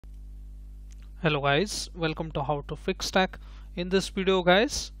Hello guys, welcome to How to Fix Tech. In this video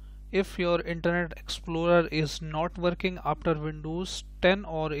guys, if your Internet Explorer is not working after Windows 10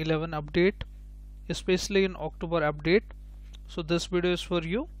 or 11 update, especially in October update, so this video is for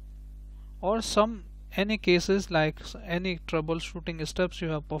you. Or any cases like any troubleshooting steps you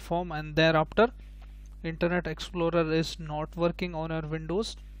have performed and thereafter Internet Explorer is not working on your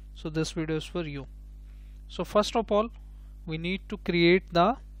Windows, so this video is for you. So first of all, we need to create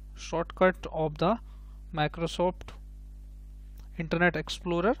the shortcut of the Microsoft Internet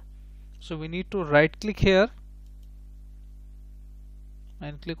Explorer. So we need to right click here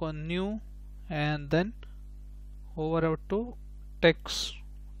and click on new and then over to text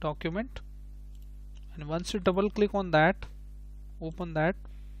document, and once you double click on that, open that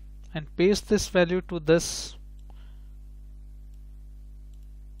and paste this value to this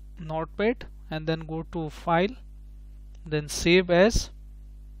notepad and then go to file, then save as,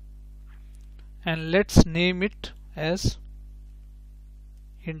 and let's name it as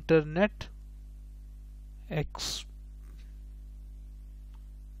Internet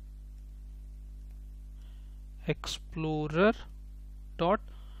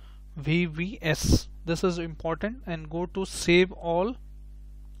Explorer.vbs. This is important, and go to save all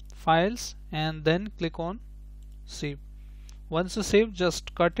files and then click on save. Once you save,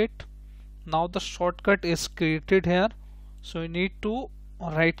 just cut it. Now the shortcut is created here, so you need to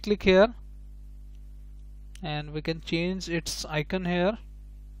right click here and we can change its icon here.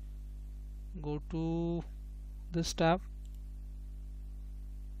 Go to this tab.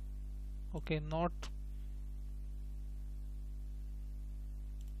 Okay, not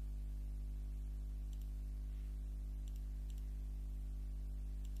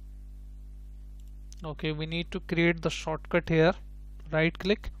okay, we need to create the shortcut here. Right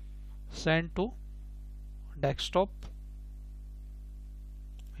click, send to desktop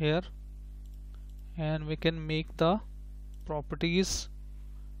here, and we can make the properties,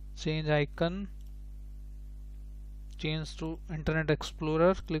 change icon, change to Internet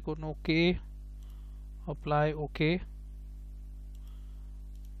Explorer, click on OK, apply OK.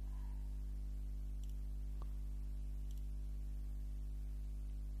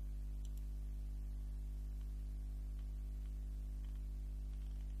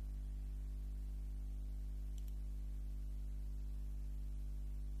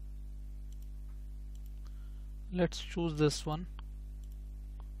 Let's choose this one.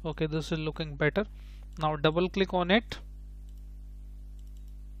 Okay, this is looking better. Now double click on it.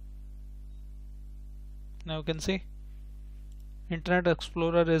 Now you can see Internet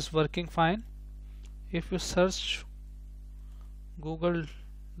Explorer is working fine. If you search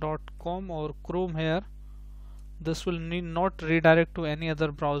google.com or Chrome here, this will not redirect to any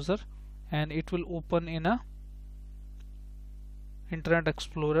other browser and it will open in a Internet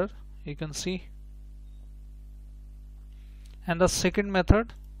Explorer, you can see. And the second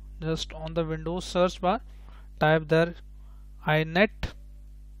method, just on the Windows search bar, type there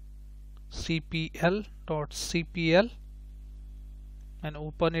InternetExplorer.CPL and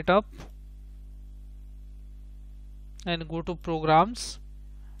open it up and go to programs,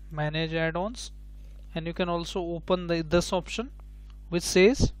 manage add-ons, and you can also open this option which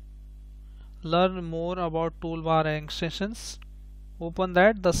says learn more about toolbar and extensions. Open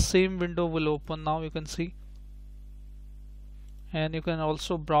that, the same window will open. Now you can see, and you can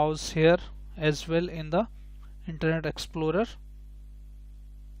also browse here as well in the Internet Explorer.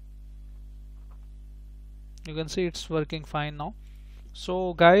 You can see it's working fine now.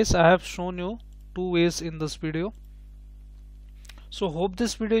 So guys, I have shown you two ways in this video. So hope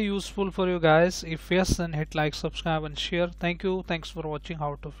this video useful for you guys. If yes, then hit like, subscribe and share. Thank you. Thanks for watching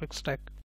How to Fix Tech.